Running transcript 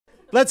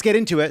Let's get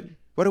into it.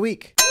 What a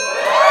week. Yeah,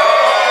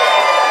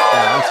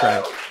 that's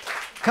right.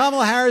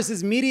 Kamala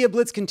Harris's media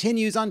blitz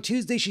continues. On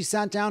Tuesday, she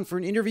sat down for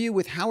an interview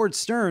with Howard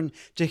Stern.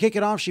 To kick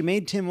it off, she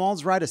made Tim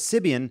Walz ride a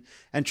Sibian,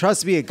 and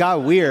trust me, it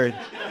got weird.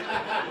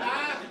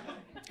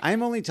 I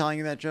am only telling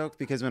you that joke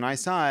because when I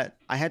saw it,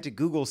 I had to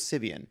Google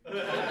Sibian,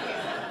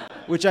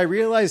 which I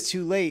realized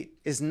too late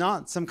is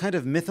not some kind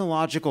of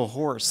mythological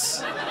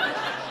horse.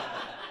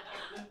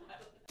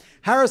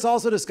 Harris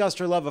also discussed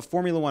her love of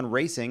Formula One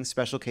racing,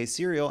 Special K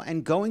cereal,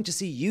 and going to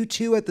see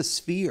U2 at the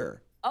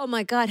Sphere. Oh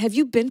my God, have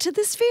you been to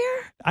the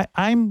Sphere?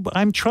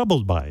 I'm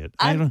troubled by it.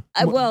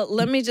 Well,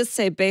 let me just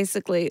say,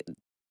 basically,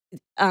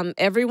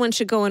 everyone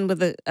should go in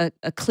with a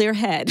clear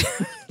head.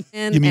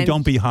 You mean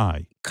don't be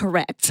high?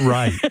 Correct.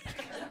 Right.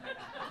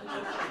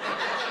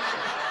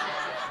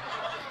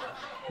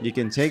 You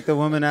can take the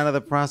woman out of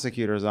the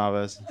prosecutor's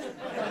office.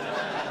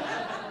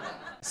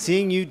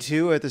 Seeing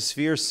U2 at the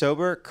Sphere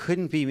sober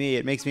couldn't be me.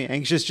 It makes me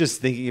anxious just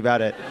thinking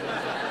about it.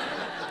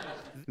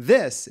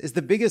 This is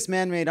the biggest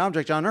man-made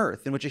object on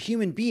Earth in which a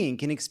human being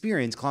can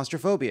experience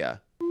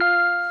claustrophobia.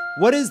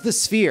 What is the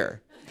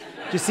Sphere?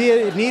 Do you see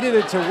it? It needed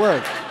it to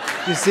work.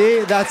 You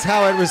see? That's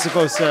how it was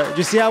supposed to. Do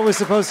you see how it was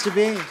supposed to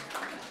be?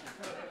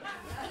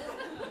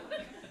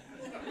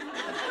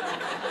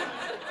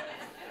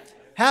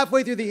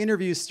 Halfway through the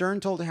interview, Stern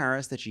told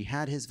Harris that she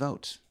had his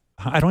vote.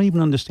 I don't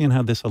even understand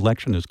how this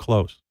election is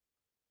close.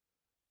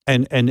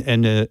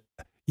 And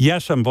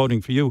yes, I'm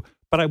voting for you,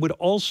 but I would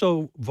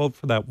also vote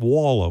for that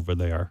wall over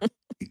there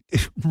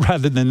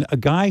rather than a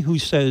guy who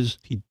says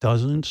he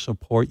doesn't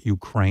support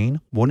Ukraine,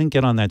 wouldn't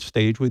get on that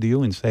stage with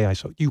you and say, I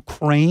support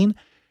Ukraine.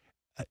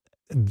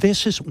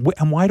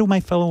 And why do my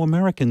fellow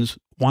Americans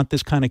want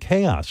this kind of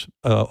chaos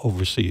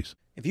overseas?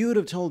 If you would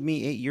have told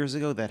me 8 years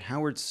ago that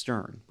Howard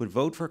Stern would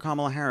vote for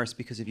Kamala Harris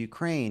because of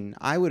Ukraine,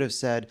 I would have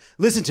said,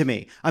 listen to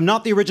me, I'm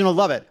not the original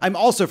Lovett. I'm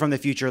also from the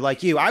future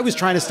like you. I was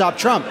trying to stop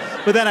Trump,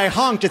 but then I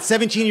honked at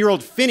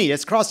 17-year-old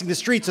Phineas crossing the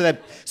street so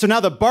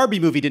now the Barbie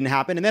movie didn't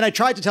happen. And then I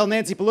tried to tell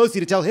Nancy Pelosi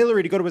to tell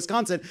Hillary to go to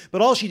Wisconsin,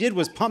 but all she did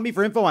was pump me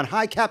for info on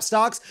high cap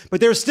stocks.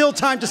 But there's still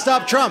time to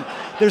stop Trump.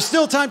 There's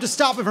still time to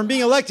stop him from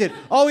being elected.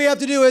 All we have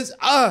to do is,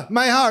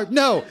 my heart,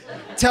 no.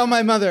 Tell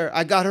my mother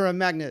I got her a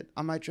magnet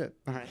on my trip.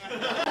 All right.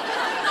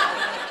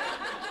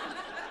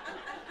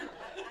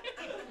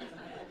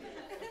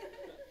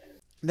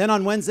 Then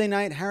on Wednesday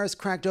night, Harris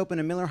cracked open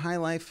a Miller High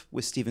Life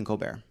with Stephen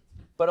Colbert.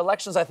 But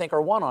elections, I think,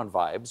 are won on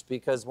vibes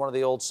because one of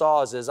the old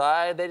saws is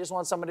they just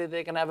want somebody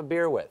they can have a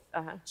beer with.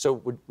 So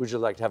would you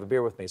like to have a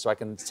beer with me so I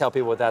can tell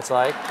people what that's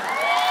like?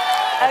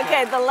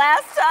 Okay, the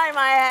last time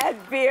I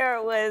had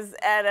beer was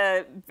at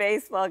a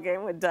baseball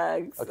game with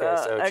Doug. Okay,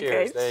 so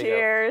cheers. There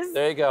cheers. You go.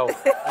 There you go.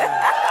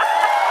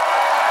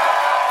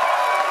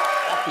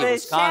 The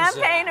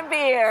Wisconsin. champagne of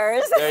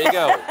beers. There you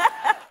go.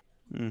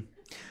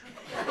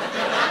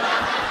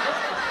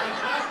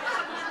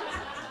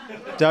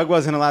 Doug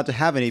wasn't allowed to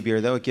have any beer,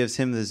 though. It gives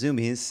him the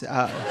zoomies.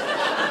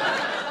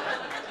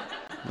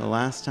 The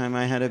last time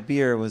I had a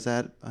beer was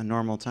at a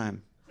normal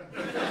time.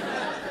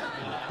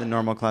 The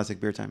normal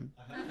classic beer time.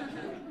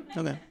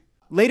 Okay.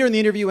 Later in the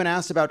interview, when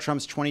asked about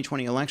Trump's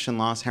 2020 election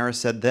loss, Harris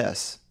said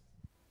this.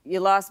 You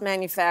lost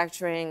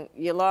manufacturing,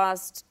 you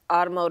lost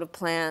automotive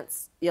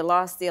plants, you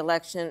lost the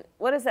election.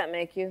 What does that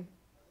make you?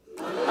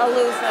 A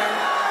loser.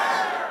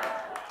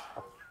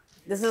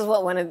 This is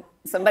what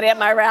somebody at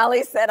my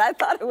rally said. I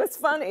thought it was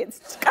funny.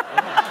 It's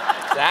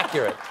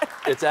accurate.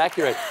 It's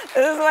accurate.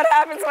 This is what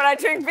happens when I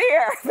drink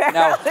beer.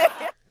 No.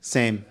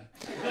 Same.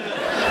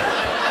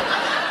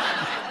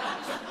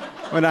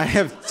 When I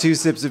have 2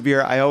 sips of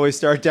beer, I always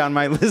start down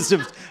my list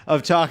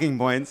of talking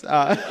points.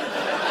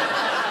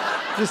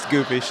 Just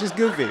goofy. She's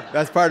goofy.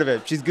 That's part of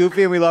it. She's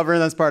goofy and we love her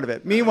and that's part of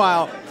it.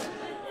 Meanwhile,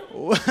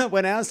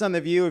 when asked on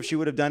The View if she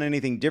would have done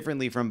anything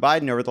differently from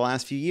Biden over the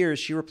last few years,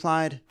 she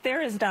replied,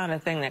 "There is not a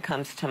thing that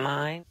comes to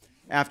mind."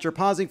 After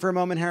pausing for a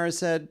moment, Harris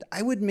said,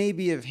 I would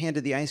maybe have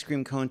handed the ice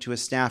cream cone to a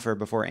staffer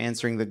before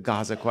answering the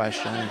Gaza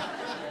question.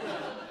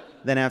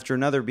 Then after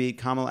another beat,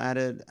 Kamala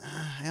added,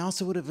 I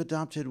also would have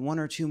adopted 1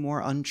 or 2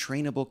 more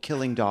untrainable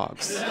killing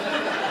dogs.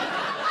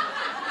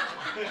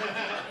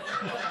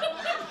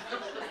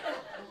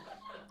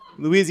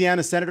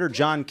 Louisiana Senator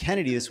John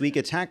Kennedy this week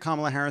attacked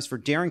Kamala Harris for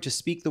daring to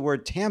speak the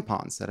word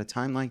tampons at a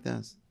time like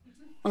this.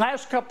 The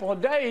last couple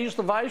of days,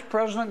 the vice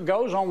president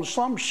goes on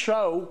some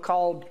show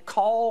called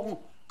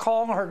Call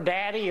Her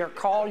Daddy or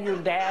Call Your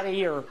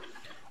Daddy or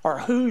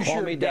Who's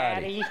Call Your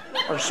Daddy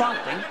or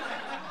something.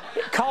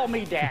 Call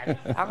me Daddy.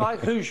 I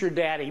like Who's Your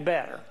Daddy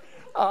better.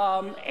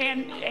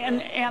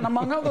 And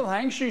among other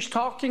things, she's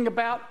talking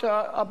about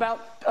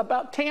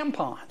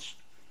tampons.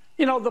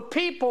 You know, the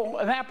people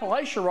in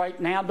Appalachia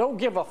right now don't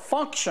give a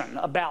function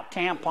about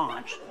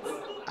tampons.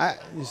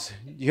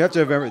 You have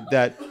to remember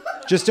that,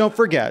 just don't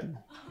forget,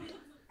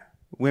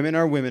 women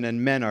are women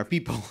and men are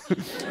people.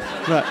 It's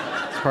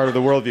part of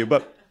the worldview.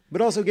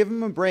 But also give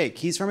him a break.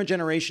 He's from a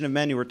generation of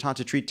men who were taught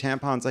to treat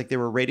tampons like they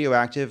were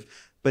radioactive,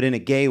 but in a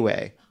gay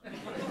way.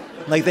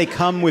 Like they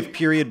come with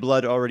period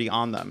blood already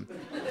on them.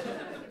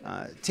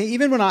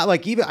 Even when I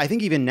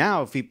think even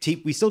now, if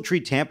we still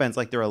treat tampons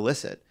like they're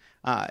illicit.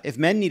 If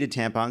men needed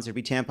tampons, there'd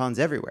be tampons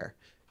everywhere.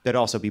 There'd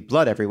also be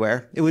blood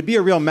everywhere. It would be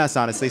a real mess,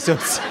 honestly. So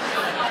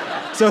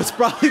it's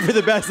probably for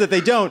the best that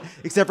they don't,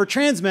 except for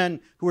trans men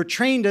who are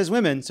trained as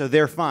women, so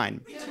they're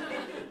fine.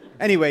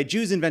 Anyway,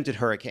 Jews invented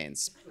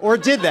hurricanes. Or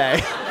did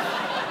they?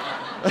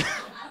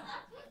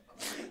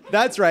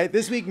 That's right.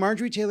 This week,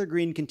 Marjorie Taylor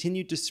Greene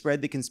continued to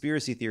spread the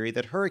conspiracy theory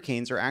that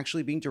hurricanes are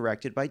actually being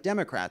directed by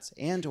Democrats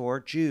and/or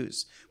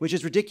Jews, which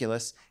is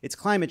ridiculous. It's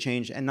climate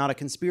change and not a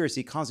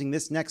conspiracy causing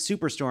this next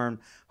superstorm,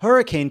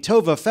 Hurricane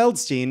Tova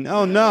Feldstein.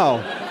 Oh no.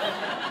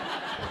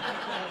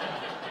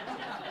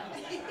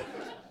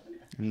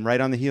 And right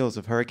on the heels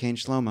of Hurricane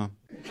Shlomo.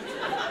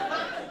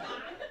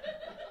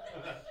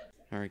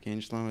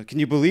 Hurricane Shlomo. Can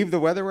you believe the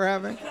weather we're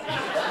having?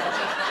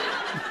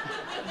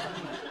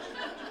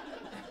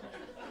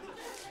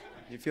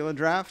 You feel a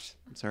draft?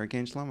 It's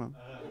Hurricane Shlomo.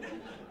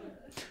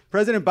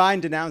 President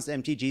Biden denounced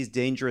MTG's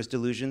dangerous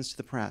delusions to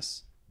the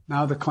press.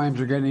 Now the claims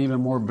are getting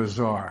even more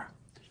bizarre.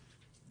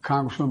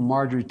 Congresswoman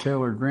Marjorie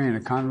Taylor Greene, a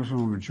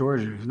congresswoman of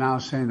Georgia, is now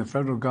saying the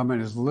federal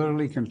government is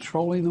literally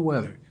controlling the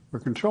weather.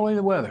 We're controlling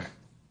the weather.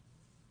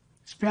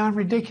 It's beyond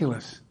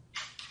ridiculous.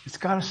 It's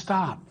got to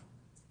stop.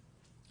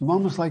 In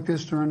moments like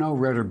this, there are no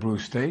red or blue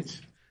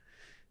states.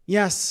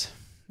 Yes.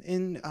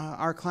 In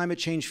our climate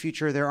change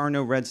future, there are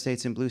no red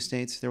states and blue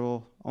states. There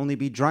will only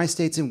be dry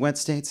states and wet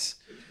states,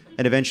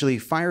 and eventually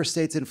fire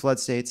states and flood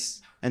states,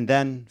 and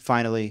then,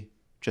 finally,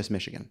 just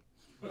Michigan.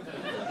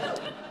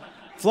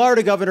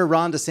 Florida Governor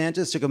Ron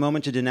DeSantis took a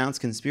moment to denounce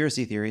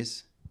conspiracy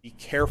theories. Be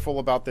careful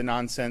about the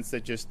nonsense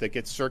that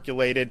gets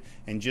circulated,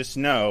 and just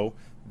know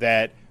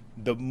that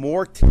the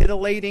more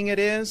titillating it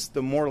is,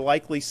 the more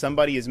likely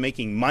somebody is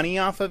making money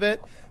off of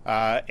it.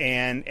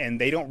 And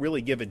they don't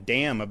really give a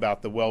damn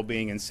about the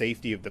well-being and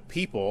safety of the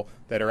people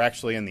that are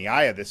actually in the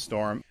eye of this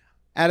storm.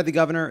 Added the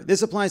governor,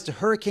 this applies to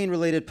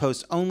hurricane-related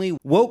posts only.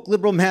 Woke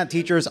liberal math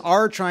teachers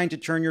are trying to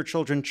turn your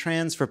children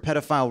trans for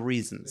pedophile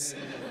reasons.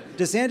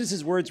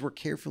 DeSantis' words were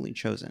carefully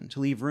chosen to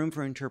leave room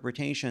for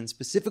interpretation,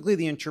 specifically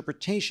the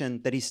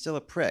interpretation that he's still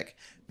a prick,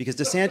 because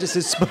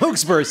DeSantis'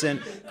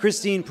 spokesperson,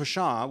 Christine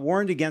Pushaw,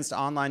 warned against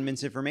online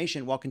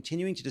misinformation while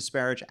continuing to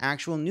disparage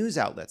actual news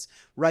outlets,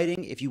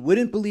 writing, if you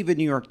wouldn't believe a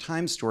New York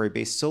Times story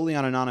based solely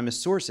on anonymous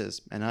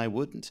sources, and I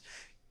wouldn't,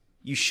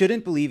 you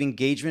shouldn't believe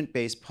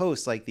engagement-based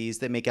posts like these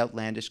that make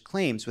outlandish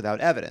claims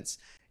without evidence.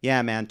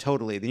 Yeah, man,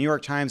 totally. The New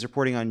York Times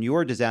reporting on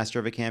your disaster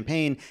of a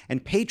campaign,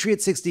 and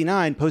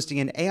Patriot69 posting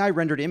an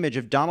AI-rendered image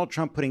of Donald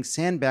Trump putting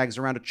sandbags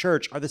around a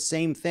church are the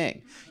same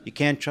thing. You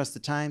can't trust the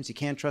Times, you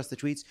can't trust the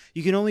tweets,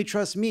 you can only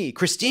trust me,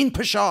 Christine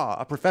Pushaw,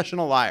 a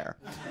professional liar.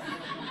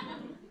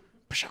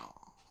 Pushaw.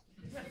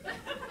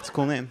 It's a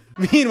cool name.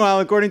 Meanwhile,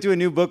 according to a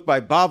new book by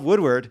Bob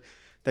Woodward,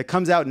 that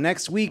comes out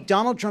next week,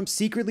 Donald Trump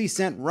secretly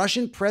sent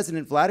Russian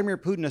President Vladimir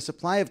Putin a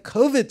supply of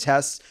COVID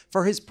tests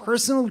for his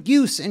personal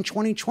use in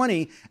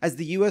 2020 as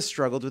the U.S.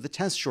 struggled with a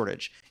test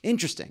shortage.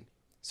 Interesting.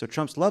 So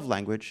Trump's love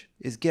language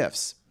is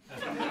gifts.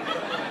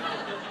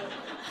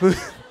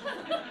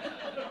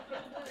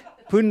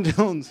 Putin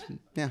told,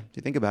 yeah, if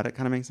you think about it,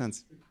 kind of makes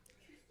sense.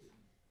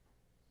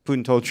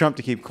 Putin told Trump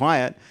to keep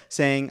quiet,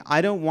 saying,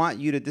 I don't want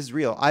you to, this is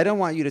real, I don't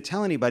want you to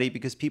tell anybody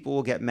because people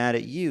will get mad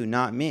at you,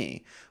 not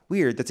me.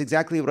 Weird, that's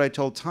exactly what I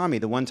told Tommy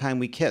the one time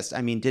we kissed.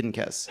 I mean, didn't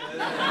kiss.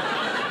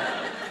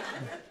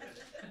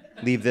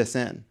 Leave this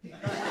in.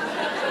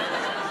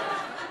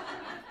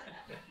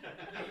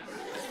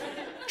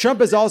 Trump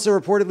has also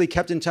reportedly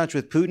kept in touch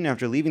with Putin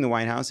after leaving the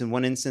White House, in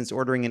one instance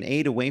ordering an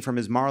aide away from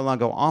his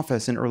Mar-a-Lago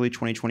office in early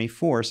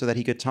 2024 so that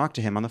he could talk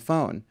to him on the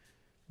phone.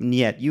 And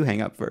yet, you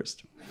hang up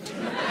first.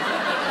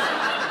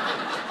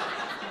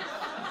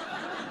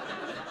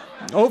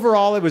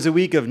 Overall, it was a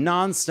week of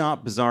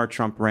non-stop bizarre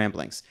Trump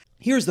ramblings.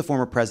 Here's the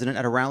former president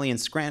at a rally in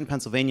Scranton,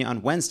 Pennsylvania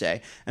on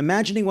Wednesday,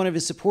 imagining one of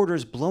his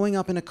supporters blowing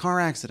up in a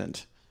car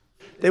accident.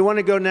 They want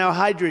to go now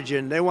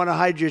hydrogen. They want a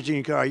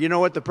hydrogen car. You know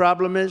what the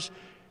problem is?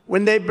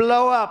 When they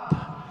blow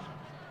up,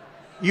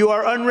 you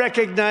are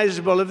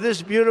unrecognizable. If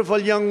this beautiful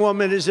young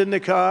woman is in the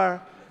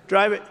car,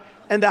 drive it,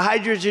 and the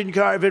hydrogen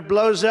car, if it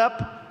blows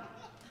up,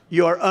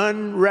 you are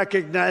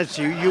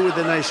unrecognizable. You with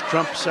the nice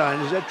Trump sign.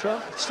 Is that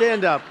Trump?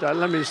 Stand up, darling.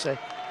 Let me say.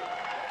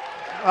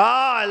 Oh,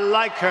 I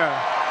like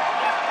her.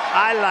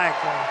 I like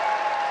her.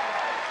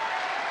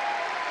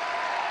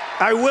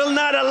 I will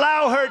not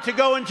allow her to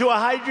go into a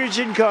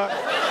hydrogen car.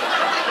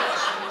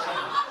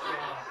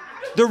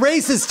 The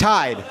race is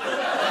tied.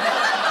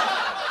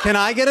 Can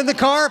I get in the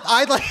car?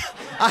 I'd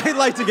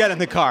like to get in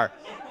the car.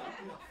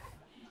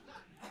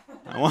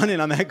 I want in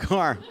on that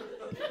car.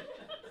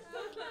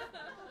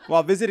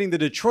 While visiting the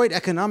Detroit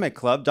Economic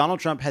Club, Donald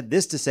Trump had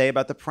this to say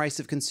about the price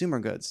of consumer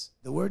goods.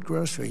 The word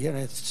grocery, you know,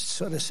 it's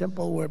sort of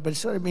simple word, but it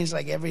sort of means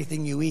like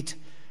everything you eat.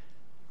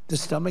 The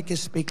stomach is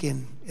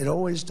speaking. It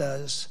always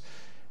does.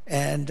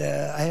 And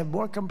I have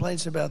more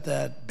complaints about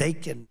that.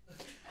 Bacon.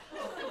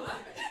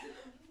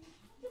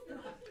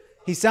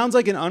 He sounds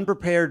like an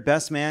unprepared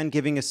best man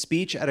giving a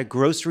speech at a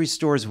grocery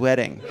store's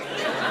wedding.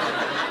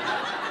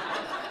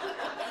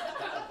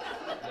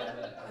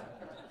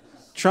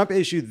 Trump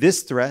issued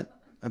this threat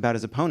about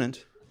his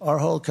opponent. Our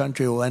whole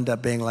country will end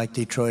up being like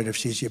Detroit if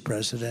she's your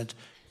president.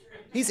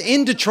 He's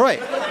in Detroit.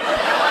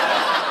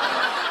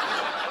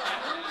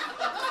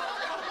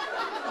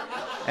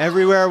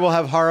 Everywhere we'll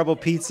have horrible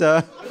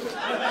pizza.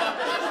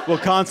 We'll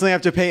constantly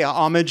have to pay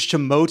homage to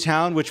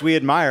Motown, which we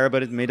admire,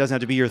 but it doesn't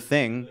have to be your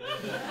thing.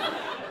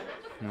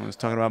 I was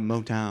talking about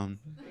Motown.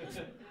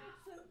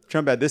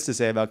 Trump had this to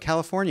say about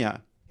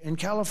California. In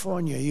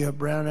California, you have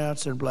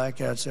brownouts and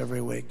blackouts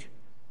every week.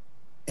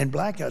 In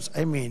blackouts,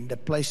 I mean, the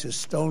place is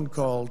stone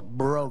cold,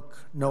 broke,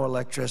 no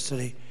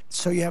electricity.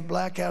 So you have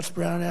blackouts,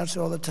 brownouts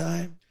all the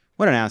time?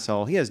 What an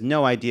asshole. He has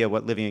no idea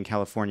what living in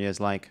California is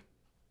like.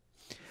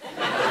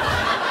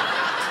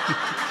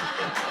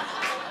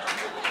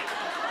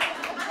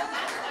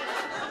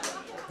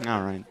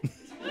 All right.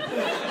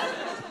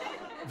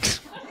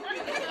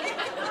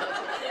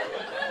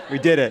 We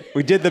did it.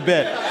 We did the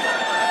bit.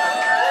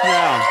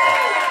 Yeah.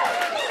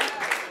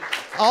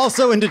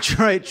 Also in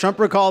Detroit, Trump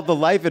recalled the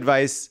life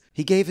advice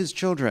he gave his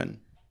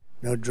children.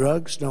 No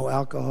drugs, no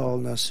alcohol,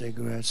 no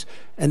cigarettes.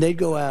 And they'd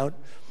go out,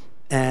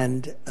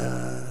 and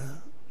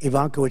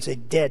Ivanka would say,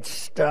 Dad,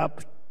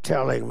 stop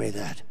telling me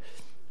that.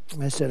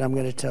 I said, I'm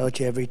going to tell it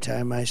to you every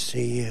time I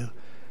see you.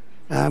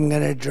 I'm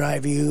going to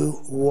drive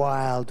you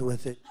wild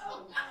with it.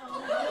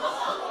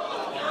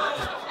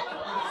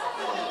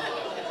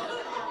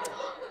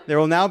 There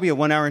will now be a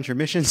 1-hour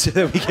intermission so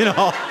that we can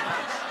all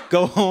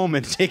go home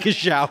and take a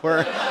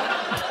shower.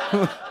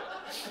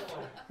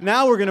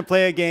 Now we're going to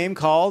play a game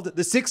called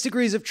The 6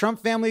 Degrees of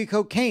Trump Family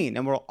Cocaine,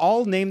 and we'll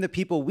all name the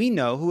people we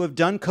know who have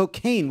done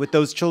cocaine with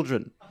those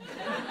children.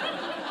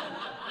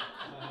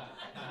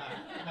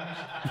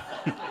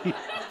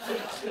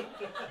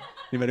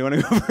 Anybody want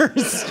to go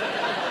first?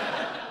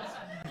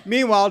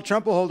 Meanwhile,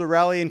 Trump will hold a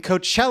rally in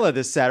Coachella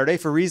this Saturday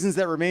for reasons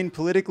that remain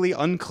politically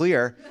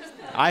unclear.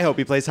 I hope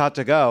he plays Hot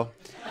to Go.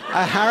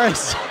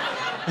 Harris...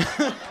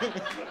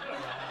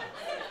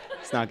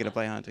 It's not going to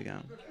play Hot to Go.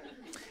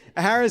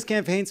 A Harris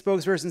campaign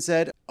spokesperson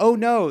said, "Oh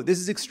no, this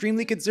is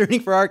extremely concerning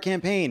for our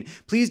campaign.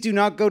 Please do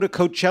not go to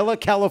Coachella,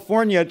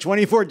 California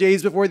 24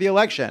 days before the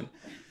election."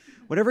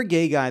 Whatever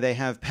gay guy they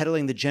have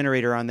peddling the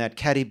generator on that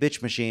catty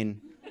bitch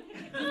machine,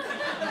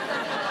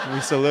 we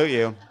salute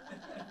you.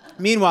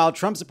 Meanwhile,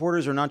 Trump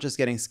supporters are not just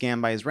getting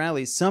scammed by his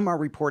rallies. Some are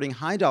reporting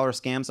high-dollar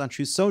scams on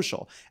Truth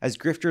Social as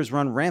grifters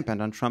run rampant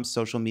on Trump's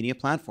social media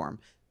platform.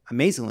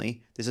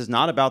 Amazingly, this is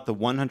not about the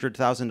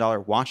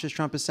 $100,000 watches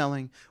Trump is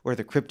selling, or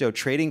the crypto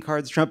trading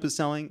cards Trump is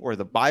selling, or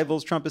the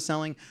Bibles Trump is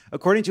selling.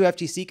 According to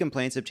FTC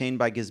complaints obtained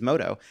by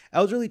Gizmodo,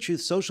 elderly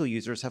Truth Social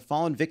users have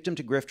fallen victim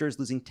to grifters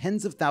losing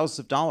tens of thousands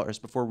of dollars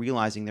before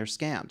realizing they're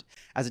scammed.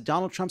 As a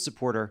Donald Trump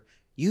supporter,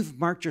 you've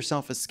marked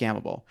yourself as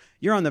scammable.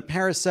 You're on the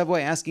Paris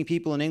subway asking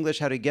people in English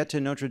how to get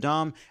to Notre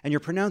Dame, and you're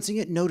pronouncing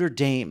it Notre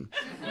Dame.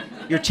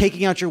 You're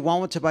taking out your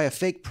wallet to buy a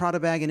fake Prada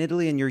bag in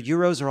Italy, and your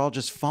euros are all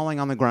just falling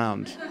on the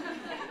ground.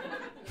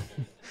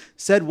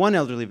 Said one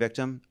elderly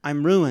victim,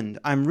 I'm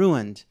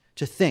ruined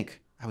to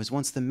think I was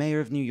once the mayor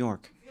of New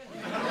York.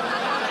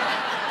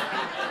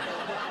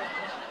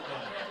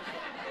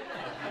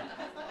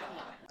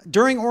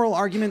 During oral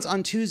arguments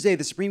on Tuesday,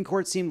 the Supreme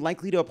Court seemed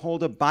likely to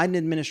uphold a Biden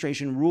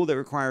administration rule that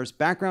requires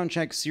background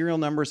checks, serial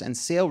numbers, and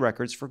sale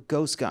records for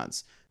ghost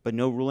guns, but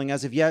no ruling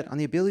as of yet on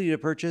the ability to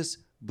purchase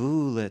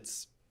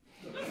bullets.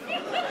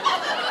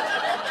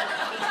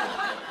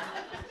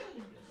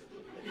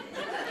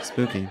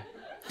 Spooky.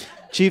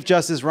 Chief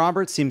Justice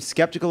Roberts seems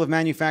skeptical of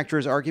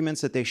manufacturers' arguments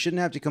that they shouldn't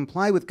have to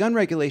comply with gun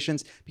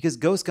regulations because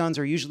ghost guns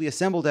are usually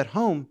assembled at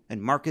home and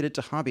marketed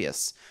to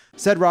hobbyists.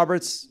 Said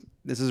Roberts,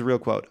 this is a real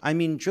quote, I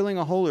mean, drilling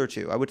a hole or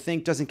two, I would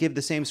think doesn't give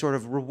the same sort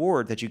of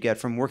reward that you get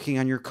from working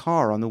on your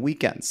car on the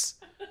weekends.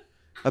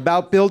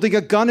 About building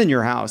a gun in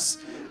your house.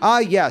 Ah,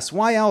 yes,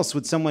 why else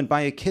would someone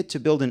buy a kit to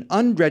build an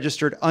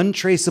unregistered,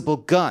 untraceable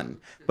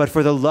gun, but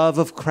for the love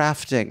of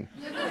crafting?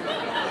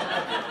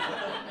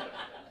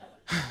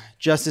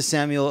 Justice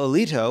Samuel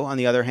Alito, on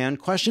the other hand,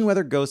 questioned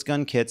whether ghost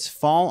gun kits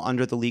fall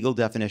under the legal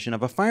definition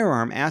of a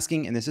firearm,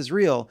 asking, and this is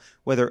real,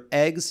 whether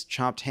eggs,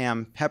 chopped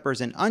ham, peppers,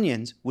 and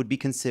onions would be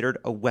considered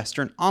a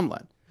Western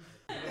omelet.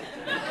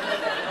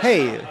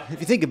 Hey, if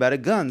you think about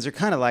it, guns are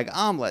kind of like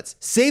omelets.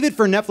 Save it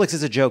for Netflix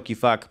as a joke, you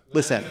fuck.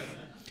 Listen.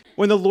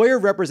 When the lawyer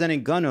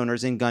representing gun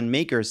owners and gun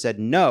makers said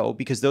no,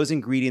 because those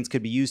ingredients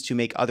could be used to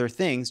make other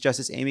things,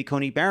 Justice Amy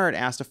Coney Barrett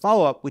asked a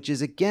follow-up, which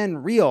is again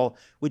real.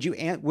 Would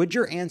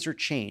your answer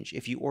change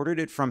if you ordered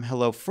it from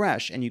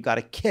HelloFresh and you got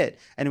a kit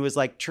and it was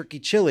like turkey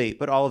chili,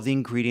 but all of the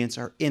ingredients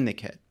are in the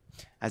kit?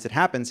 As it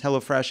happens,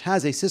 HelloFresh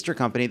has a sister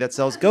company that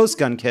sells ghost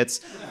gun kits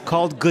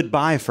called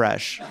Goodbye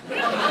Fresh.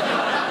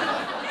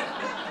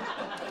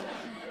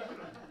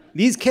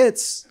 These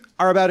kits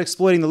are about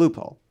exploiting the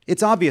loophole.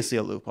 It's obviously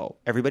a loophole.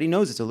 Everybody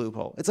knows it's a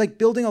loophole. It's like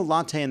building a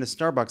latte in the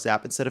Starbucks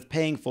app instead of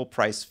paying full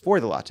price for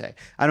the latte.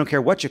 I don't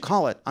care what you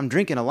call it, I'm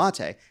drinking a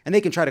latte. And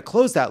they can try to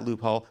close that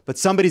loophole, but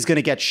somebody's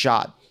gonna get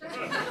shot.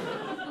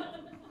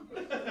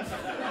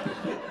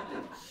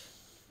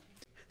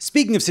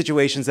 Speaking of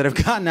situations that have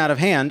gotten out of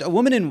hand, a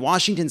woman in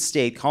Washington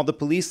state called the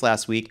police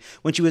last week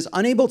when she was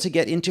unable to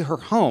get into her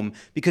home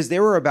because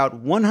there were about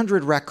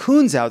 100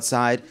 raccoons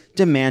outside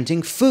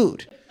demanding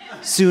food.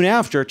 Soon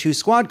after, 2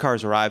 squad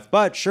cars arrived,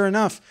 but sure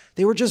enough,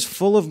 they were just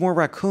full of more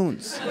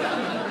raccoons.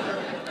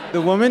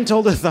 The woman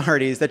told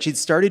authorities that she'd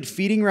started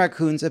feeding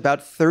raccoons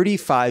about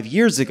 35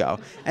 years ago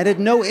and had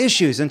no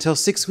issues until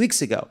 6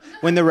 weeks ago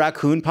when the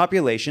raccoon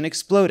population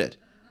exploded.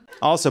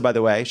 Also, by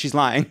the way, she's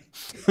lying.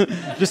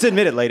 Just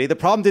admit it, lady. The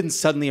problem didn't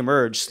suddenly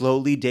emerge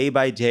slowly, day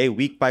by day,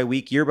 week by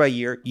week, year by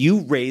year.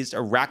 You raised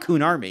a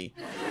raccoon army.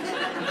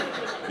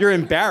 You're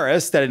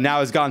embarrassed that it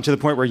now has gotten to the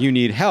point where you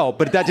need help,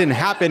 but that didn't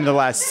happen in the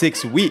last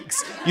 6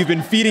 weeks. You've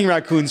been feeding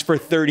raccoons for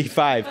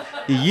 35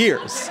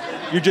 years.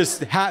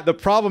 The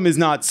problem is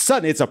not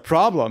sudden, it's a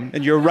problem,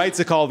 and you're right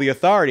to call the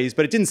authorities,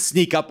 but it didn't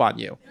sneak up on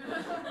you.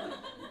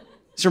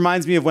 This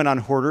reminds me of when on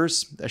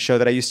Hoarders, a show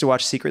that I used to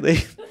watch secretly,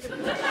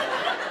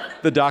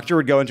 the doctor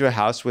would go into a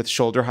house with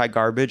shoulder-high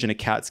garbage and a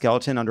cat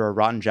skeleton under a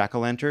rotten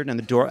jack-o'-lantern, and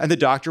the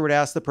doctor would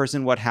ask the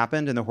person what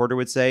happened, and the hoarder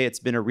would say, "It's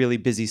been a really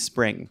busy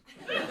spring."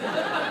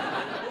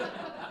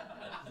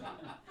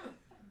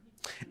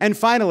 And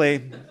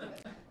finally,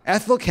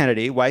 Ethel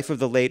Kennedy, wife of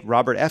the late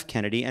Robert F.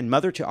 Kennedy and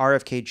mother to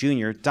RFK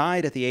Jr.,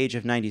 died at the age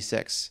of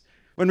 96.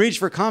 When reached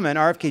for comment,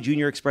 RFK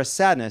Jr. expressed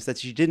sadness that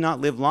she did not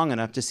live long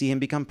enough to see him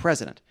become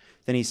president.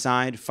 Then he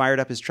sighed, fired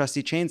up his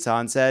trusty chainsaw,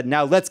 and said,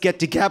 "Now let's get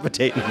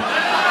decapitating."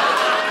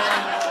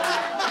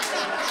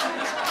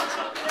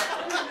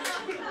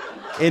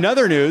 In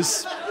other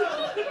news,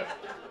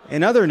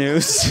 an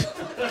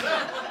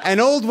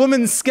old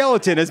woman's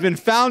skeleton has been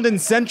found in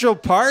Central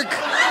Park.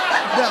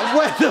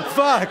 What the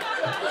fuck?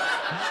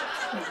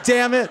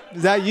 Damn it.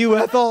 Is that you,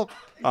 Ethel?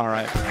 All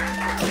right.